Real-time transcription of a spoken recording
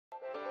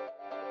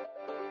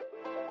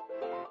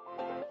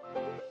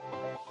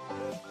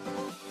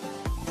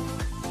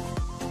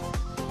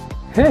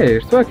Hey,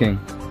 it's working.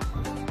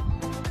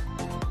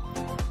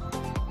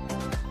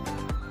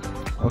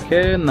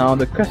 Okay, now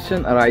the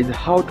question arises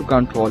how to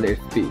control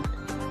its speed.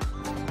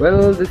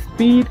 Well, the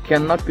speed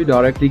cannot be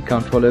directly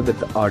controlled with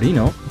the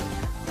Arduino,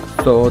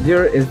 so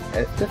there is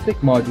a specific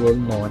module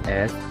known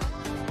as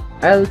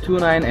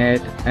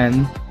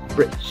L298N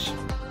H-Bridge.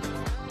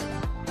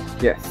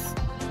 Yes,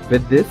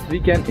 with this we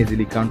can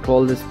easily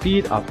control the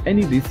speed of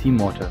any DC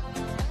motor.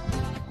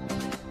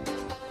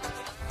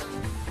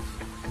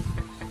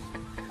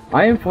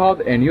 I am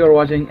Farword and you are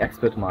watching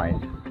Expert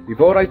Mind.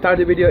 Before I start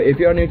the video, if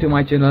you are new to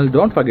my channel,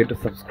 don't forget to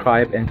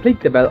subscribe and click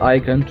the bell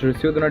icon to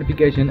receive the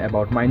notification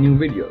about my new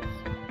videos.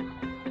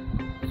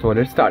 So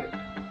let's start it.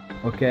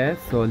 Okay,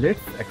 so let's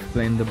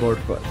explain the board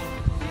first.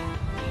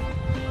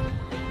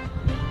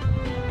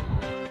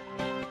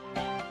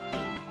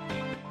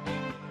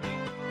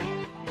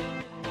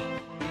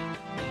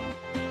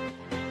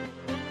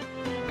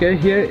 Okay,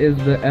 here is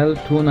the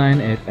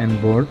L298N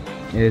board,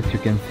 as you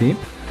can see.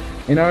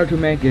 In order to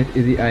make it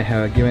easy, I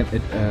have given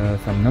it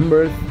some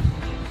numbers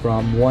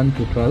from 1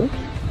 to 12,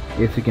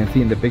 as you can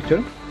see in the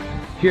picture.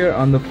 Here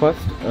on the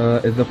first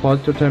is the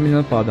positive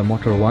terminal for the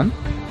motor 1,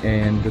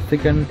 and the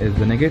second is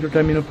the negative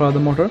terminal for the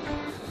motor.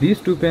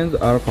 These two pins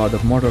are for the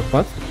motor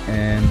first,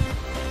 and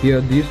here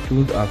these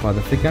two are for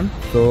the second.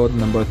 So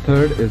number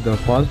 3 is the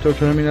positive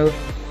terminal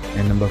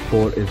and number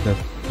 4 is the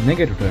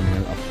negative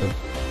terminal of the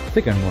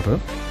second motor.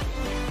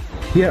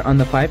 Here on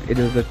the 5 it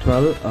is the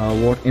 12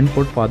 watt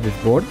input for this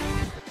board.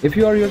 If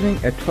you are using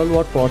a 12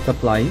 watt power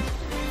supply,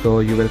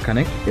 so you will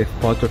connect its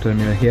positive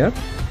terminal here.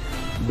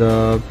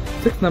 The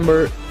 6th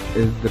number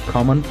is the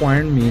common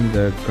point, means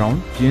the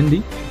ground,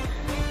 GND.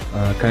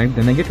 Connect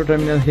the negative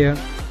terminal here,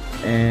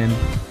 and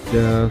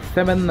the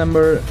 7th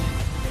number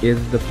is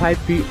the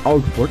 5P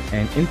output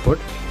and input.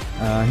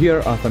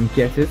 Here are some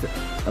cases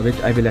which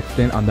I will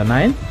explain on the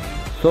 9th.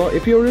 So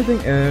if you're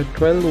using a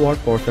 12 watt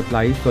power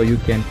supply, so you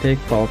can take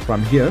power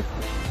from here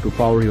to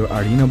power your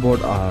Arduino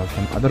board or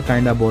some other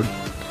kind of board.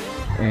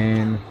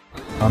 And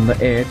on the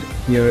 8th,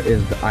 here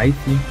is the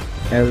IC,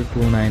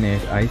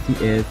 L298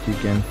 IC, as you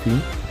can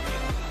see.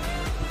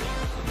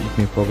 Let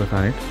me focus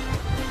on it.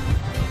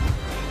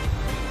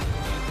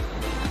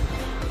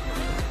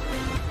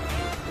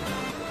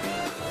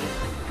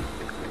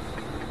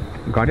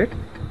 Got it?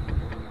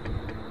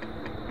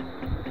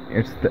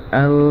 It's the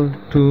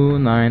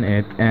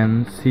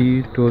L298N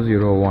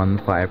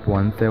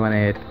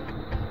C20151778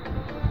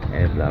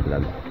 and blah blah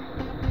blah.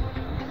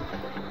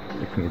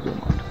 Let me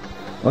zoom out.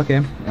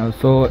 Okay,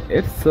 so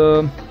it's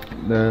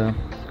the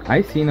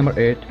IC number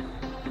 8,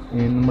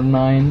 and number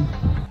 9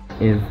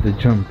 is the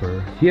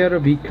jumper. Here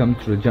we come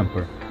to the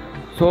jumper.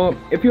 So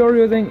if you are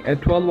using a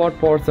 12 watt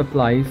power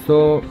supply,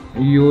 so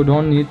you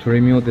don't need to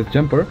remove this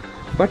jumper.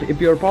 But if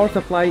your power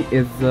supply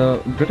is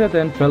greater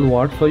than 12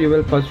 watts, so you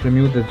will first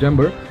remove this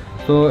jumper.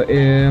 So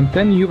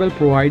then you will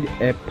provide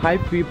a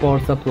 5V power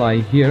supply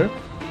here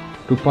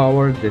to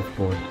power this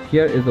board.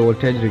 Here is the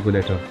voltage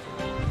regulator,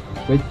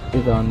 which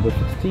is on the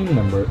 16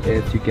 number,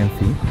 as you can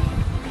see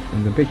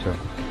in the picture.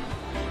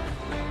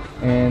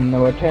 And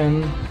number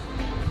 10,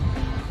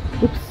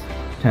 oops,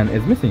 10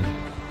 is missing.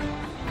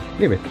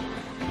 Leave it.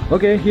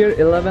 Okay, here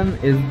 11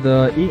 is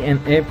the E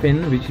and A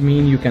pin, which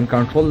means you can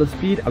control the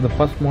speed of the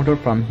first motor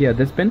from here,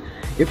 this pin.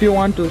 If you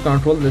want to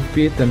control the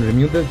speed, then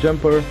remove this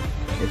jumper,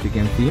 as you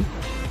can see,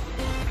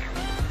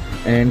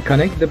 and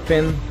connect the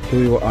pin to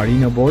your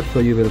Arduino board, so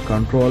you will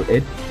control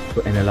it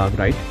to analog,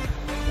 right?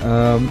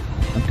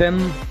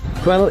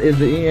 12 is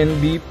the E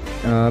and B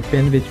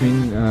pin, which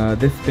means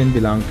this pin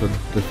belongs to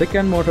the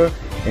second motor.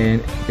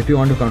 And if you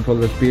want to control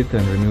the speed,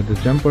 then remove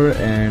this jumper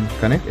and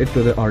connect it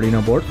to the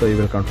Arduino board, so you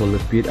will control the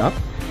speed up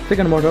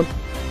second motor.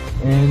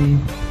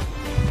 And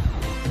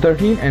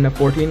 13 and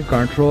 14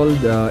 control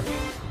the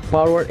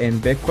forward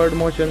and backward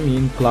motion,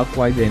 mean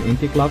clockwise and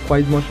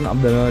anti-clockwise motion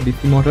of the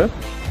DC motor,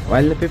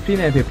 while the 15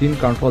 and 15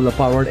 control the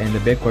forward and the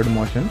backward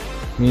motion,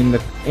 mean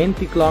the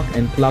anti-clock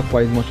and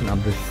clockwise motion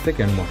of the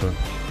second motor.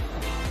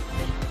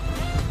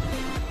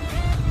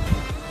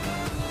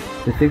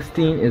 The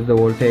 16 is the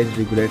voltage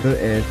regulator,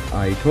 as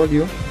I told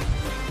you.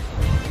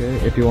 Okay,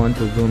 if you want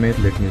to zoom it,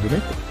 let me zoom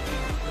it.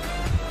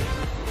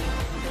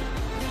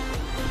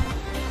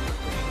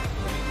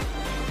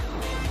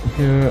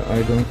 Here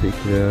I don't see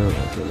clear.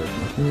 Okay, let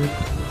me see it.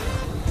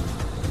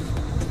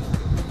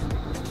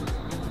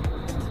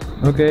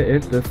 Okay,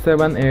 it's the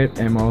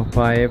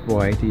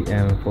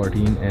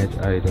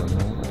 78MO5YTM14H. I don't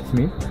know what it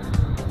means. I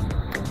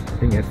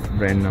think it's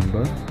brand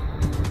number.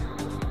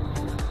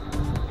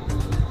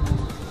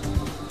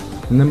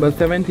 Number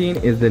 17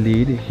 is the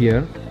lead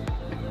here.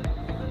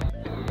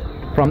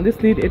 From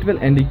this lead, it will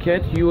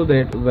indicate you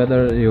that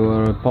whether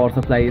your power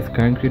supply is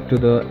connected to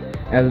the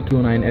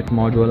L298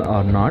 module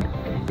or not.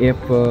 If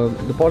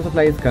the power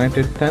supply is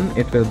connected, then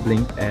it will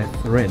blink as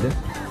red,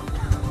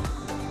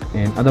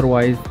 and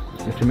otherwise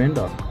it remains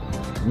dark.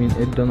 I mean,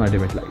 it does not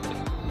emit light.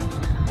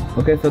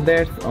 Okay, so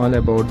that's all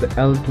about the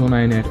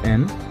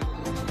L298N,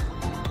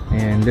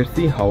 and let's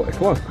see how it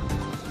works.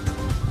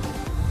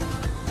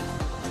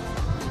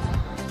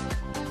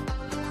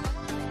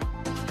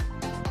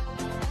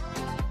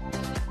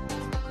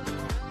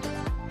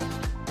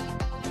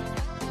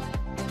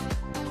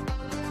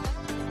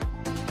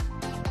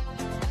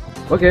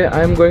 Okay,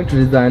 I'm going to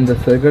design the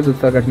circuit. The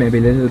circuit may be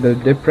a little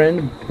bit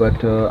different,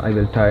 but I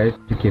will try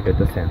to keep it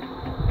the same.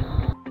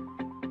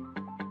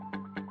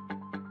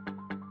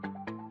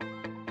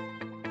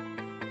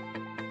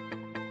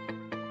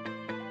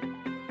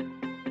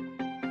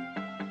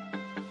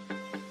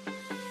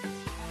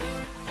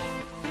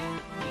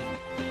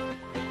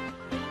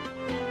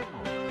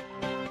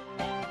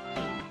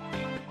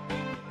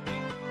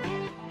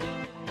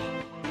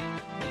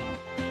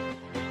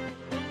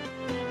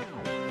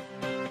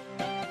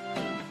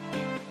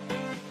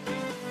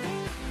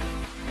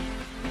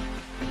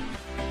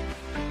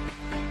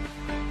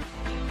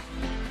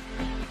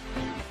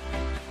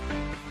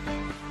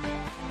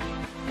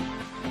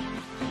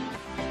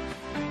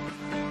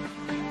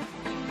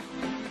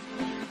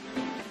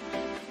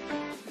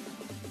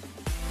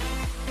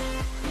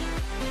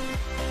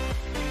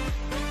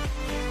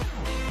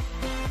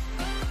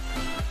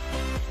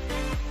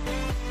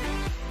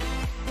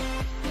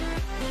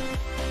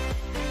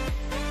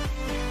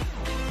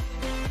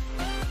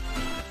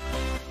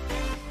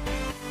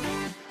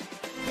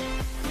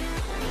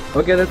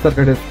 Okay, the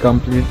circuit is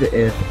completed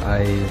as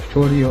I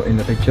showed you in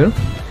the picture.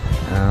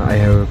 I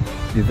have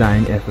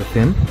designed as the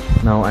same.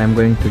 Now I am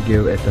going to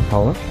give it the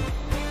power.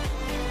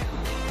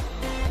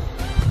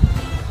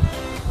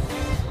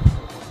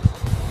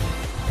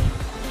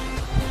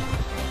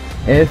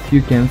 As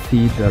you can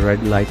see, the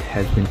red light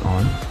has been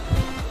on.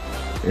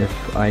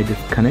 If I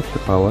disconnect the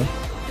power,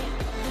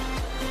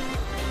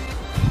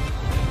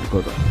 it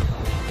goes off.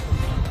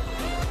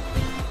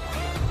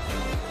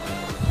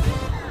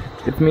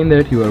 It means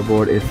that your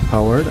board is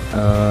powered.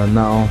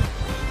 Now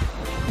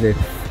let's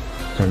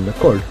run the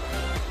code.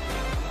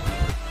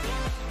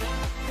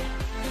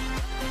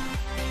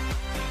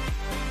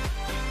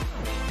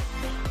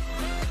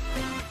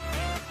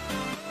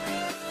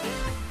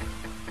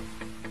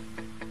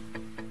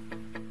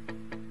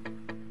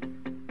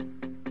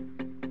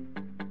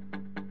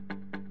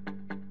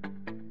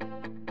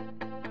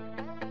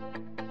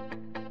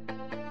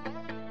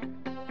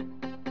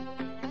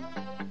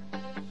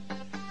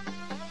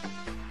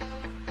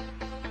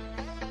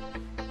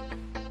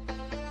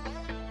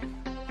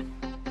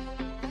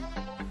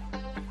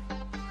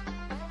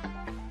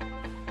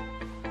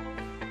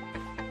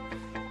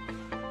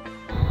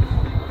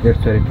 Let's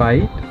verify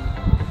it.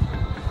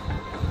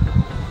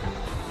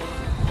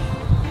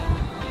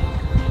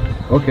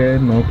 Okay,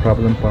 no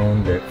problem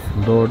found.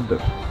 Let's load the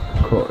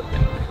code.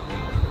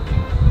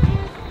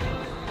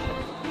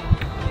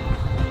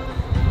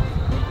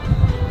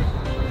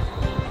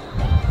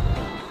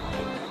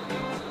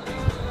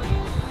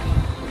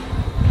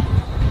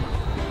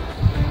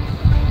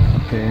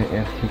 Okay,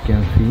 as you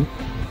can see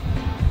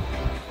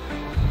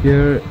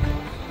here,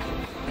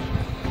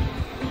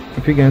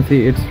 if you can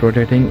see, it's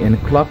rotating in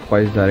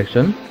clockwise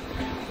direction.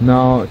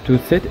 Now to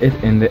set it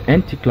in the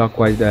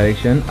anti-clockwise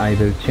direction, I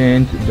will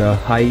change the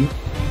high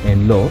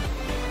and low.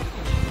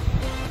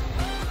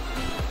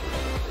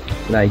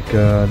 Like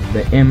the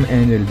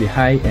MN will be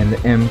high and the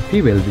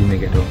MP will be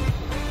negative.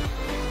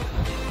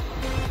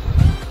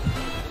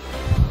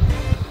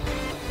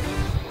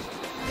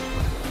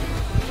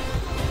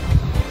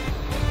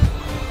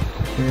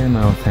 Okay,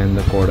 now send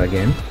the code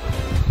again.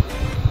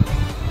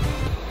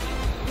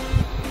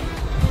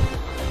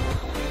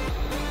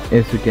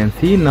 As you can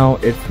see, now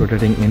it's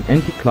rotating in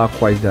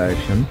anti-clockwise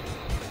direction.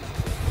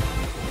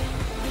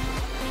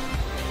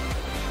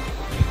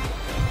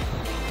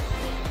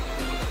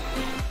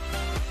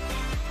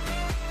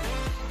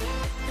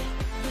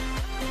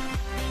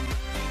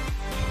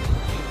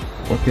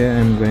 Okay,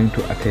 I'm going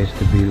to attach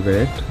the wheel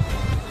with it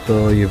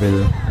so you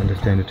will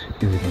understand it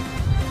easily.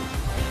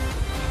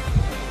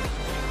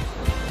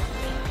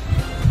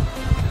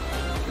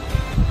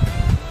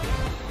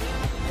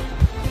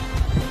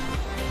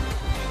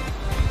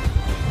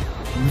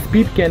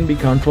 Speed can be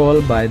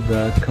controlled by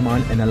the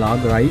command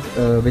analog write,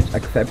 which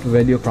accepts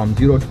value from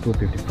 0 to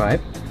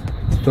 255.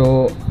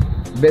 So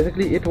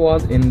basically it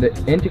was in the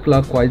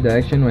anti-clockwise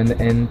direction when the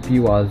NP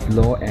was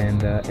low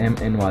and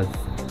MN was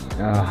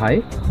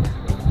high.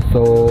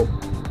 So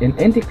in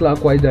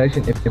anti-clockwise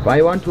direction, if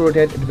I want to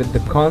rotate it with the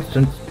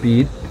constant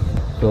speed,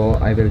 so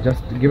I will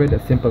just give it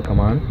a simple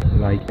command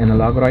like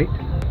analog write,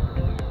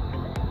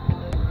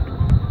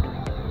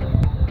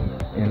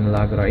 and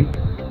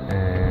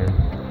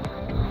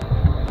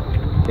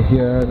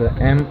here the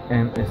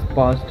MN is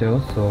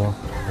positive, so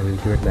I will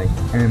give it like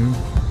M,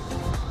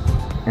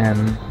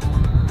 and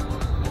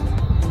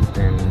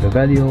the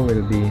value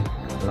will be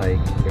like,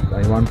 if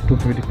I want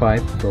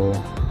 255, so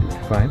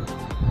 55.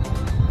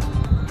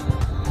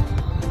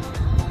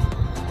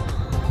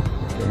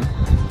 Okay,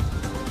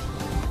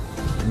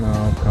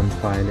 now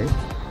compile it.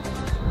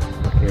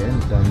 Okay,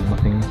 done,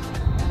 nothing.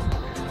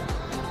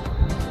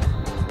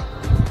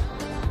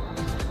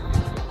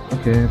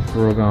 Okay,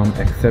 program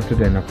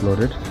accepted and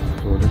uploaded.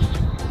 So this,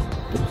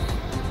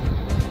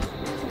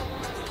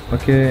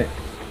 okay,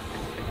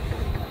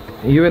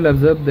 you will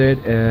observe that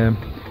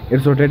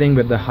it's rotating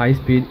with the high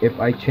speed. If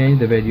I change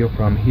the value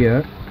from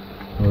here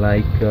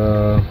like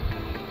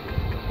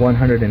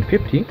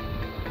 150,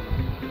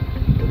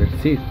 let's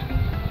see it.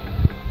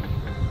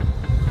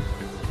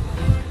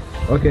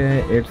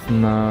 Okay, it's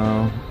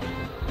now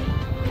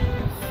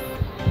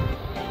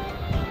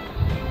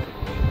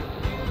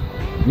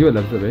you will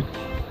observe it.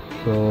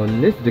 So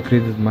let's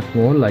decrease it much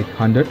more, like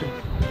 100.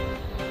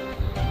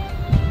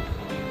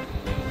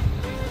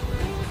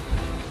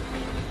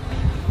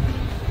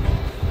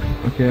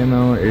 Okay,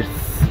 now it's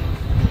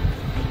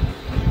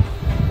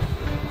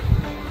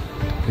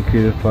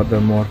decrease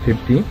furthermore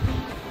 50.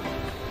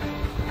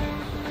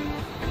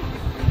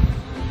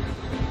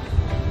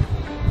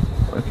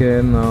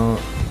 Okay, now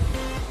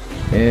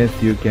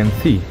as you can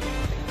see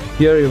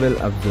here, you will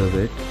observe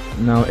it.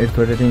 Now it's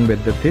rotating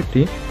with the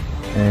 50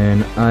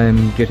 and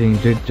I'm getting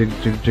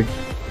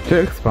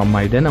jerks from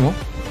my dynamo.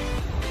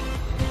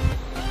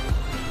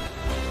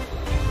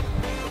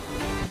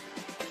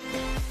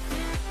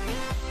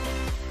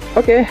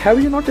 Okay, have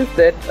you noticed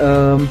that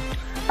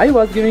I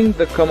was giving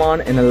the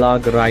command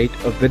analog write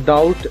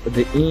without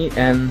the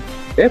ENA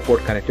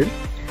port connected,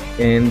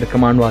 and the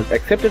command was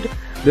accepted.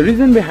 The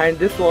reason behind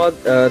this was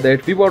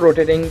that we were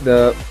rotating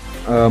the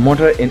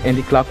motor in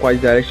anti-clockwise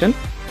direction.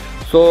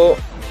 So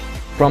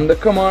from the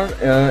command,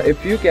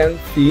 if you can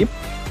see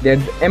that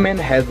MN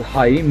has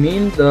high,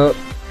 means the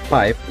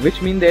pipe,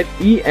 which means that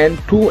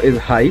EN2 is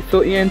high.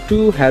 So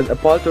EN2 has a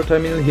positive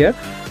terminal here.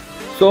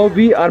 So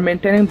we are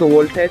maintaining the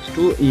voltage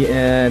to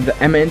the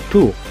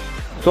MN2.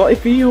 So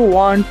if you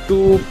want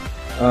to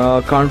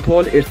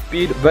control its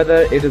speed,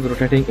 whether it is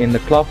rotating in the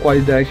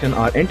clockwise direction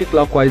or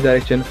anti-clockwise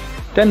direction,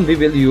 then we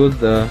will use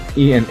the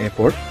ENA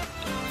port.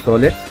 So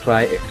let's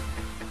try it.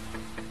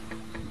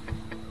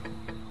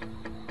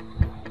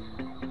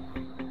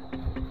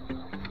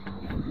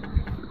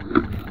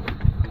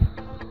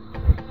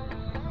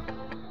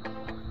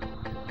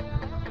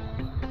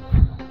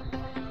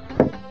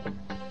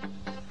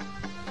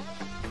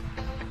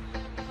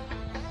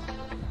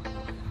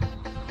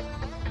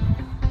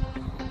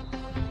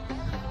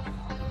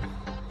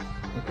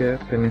 Okay,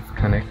 pin is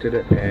connected,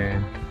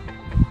 and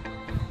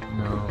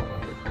now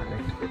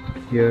connect it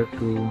here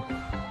too.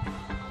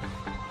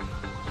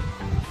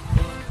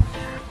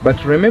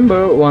 But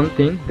remember one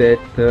thing, that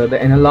the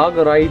analog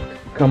write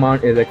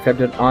command is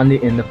accepted only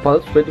in the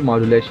pulse width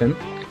modulation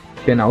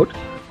pin out.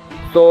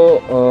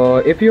 So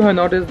if you have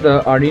noticed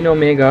the Arduino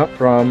Mega,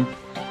 from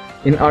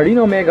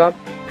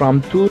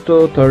 2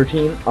 to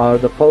 13 are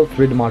the pulse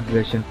width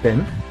modulation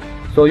pin,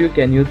 so you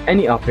can use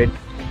any of it.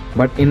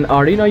 But in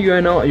Arduino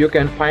UNO, you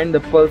can find the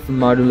pulse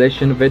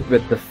modulation width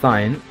with the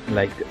sign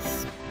like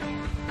this.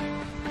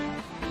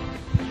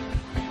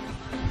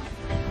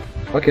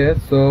 Okay,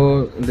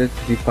 so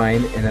let's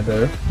define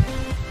another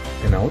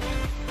pin out.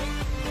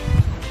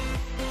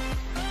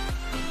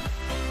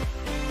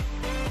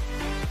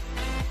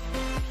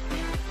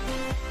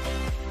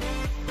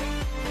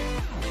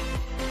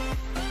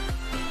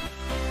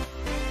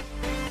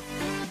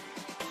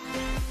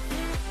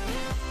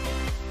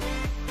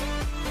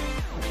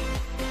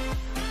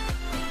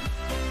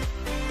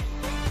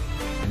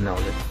 Now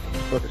let's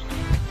put it.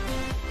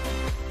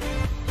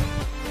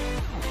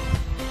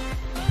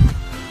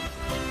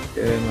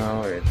 Okay,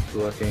 now it's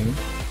working,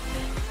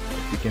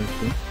 as you can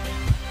see.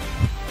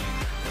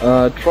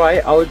 Try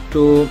out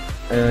to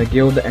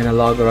give the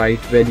analog write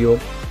value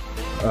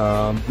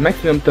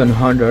maximum to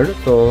 100,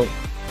 so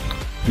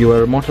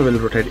your motor will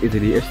rotate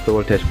easily. It's the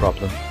voltage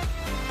problem.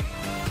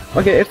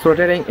 Okay, it's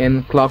rotating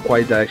in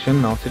clockwise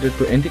direction. Now set it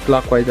to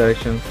anti-clockwise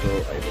direction, so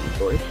I will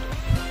show it.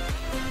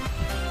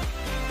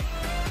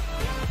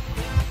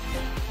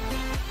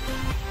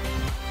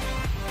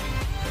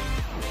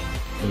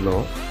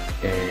 Low,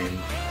 and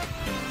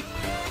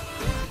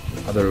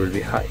other will be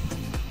high.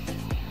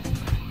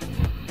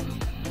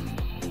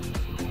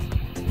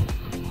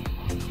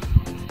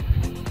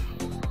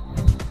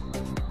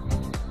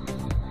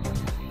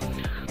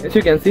 As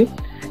you can see,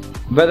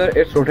 whether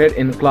it's rotated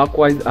in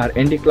clockwise or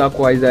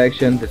anti-clockwise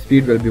direction, the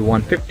speed will be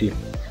 150.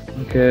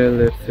 Okay,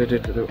 let's set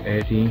it to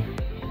 80.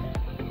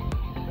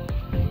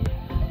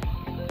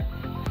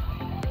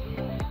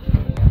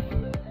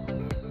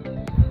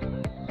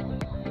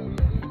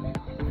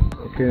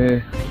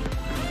 Okay,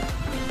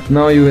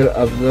 now you will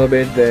observe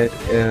it that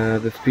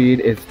the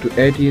speed is to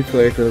 80, so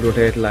it will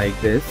rotate like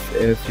this,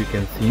 as you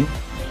can see.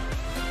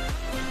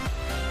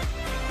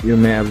 You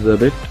may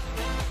observe it.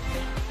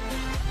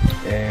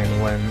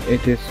 And when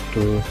it is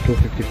to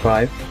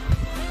 255,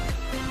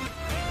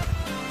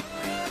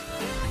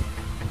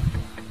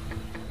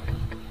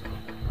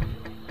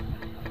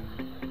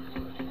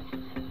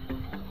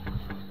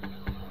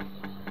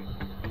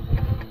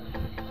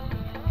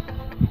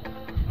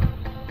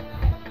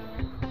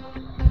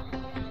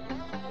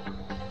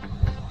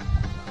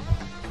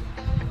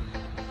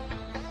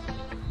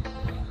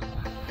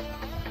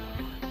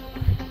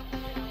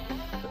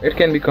 it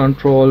can be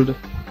controlled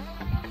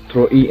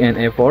through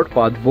ENA port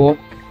for both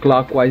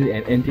clockwise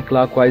and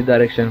anti-clockwise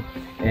direction.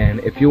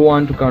 And if you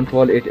want to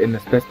control it in a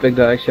specific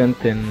direction,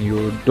 then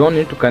you don't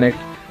need to connect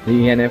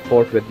the ENA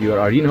port with your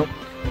Arduino.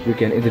 You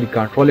can easily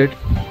control it.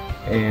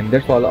 And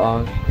that's all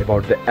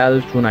about the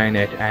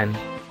L298N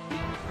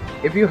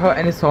If you have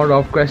any sort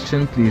of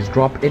question, please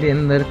drop it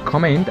in the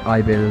comment.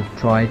 I will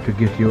try to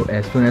get you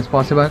as soon as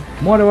possible.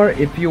 Moreover,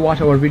 if you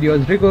watch our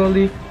videos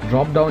regularly,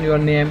 drop down your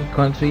name,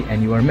 country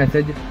and your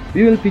message.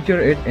 We will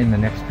feature it in the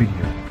next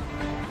video.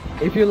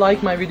 If you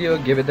like my video,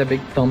 give it a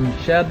big thumb,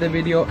 share the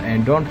video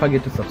and don't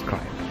forget to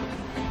subscribe.